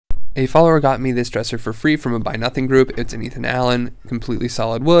A follower got me this dresser for free from a Buy Nothing group. It's an Ethan Allen, completely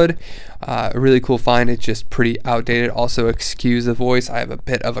solid wood. A really cool find. It's just pretty outdated. Also, excuse the voice. I have a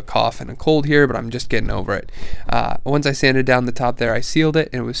bit of a cough and a cold here, but I'm just getting over it. Once I sanded down the top there, I sealed it,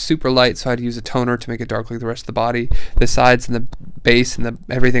 and it was super light, so I had to use a toner to make it dark like the rest of the body. The sides and the base and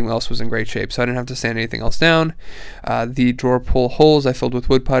everything else was in great shape, so I didn't have to sand anything else down. The drawer pull holes I filled with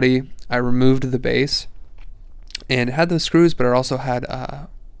wood putty. I removed the base, and it had those screws, but it also had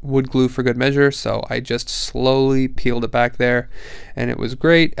wood glue for good measure, so I just slowly peeled it back there, and it was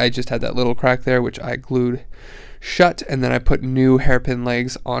great. I just had that little crack there, which I glued shut, and then I put new hairpin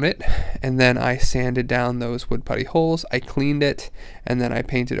legs on it, and then I sanded down those wood putty holes. I cleaned it, and then I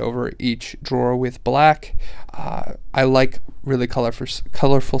painted over each drawer with black. I like really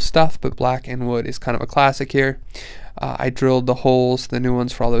colorful stuff, but black and wood is kind of a classic here. I drilled the holes, the new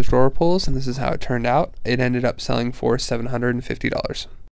ones, for all those drawer pulls, and this is how it turned out. It ended up selling for $750.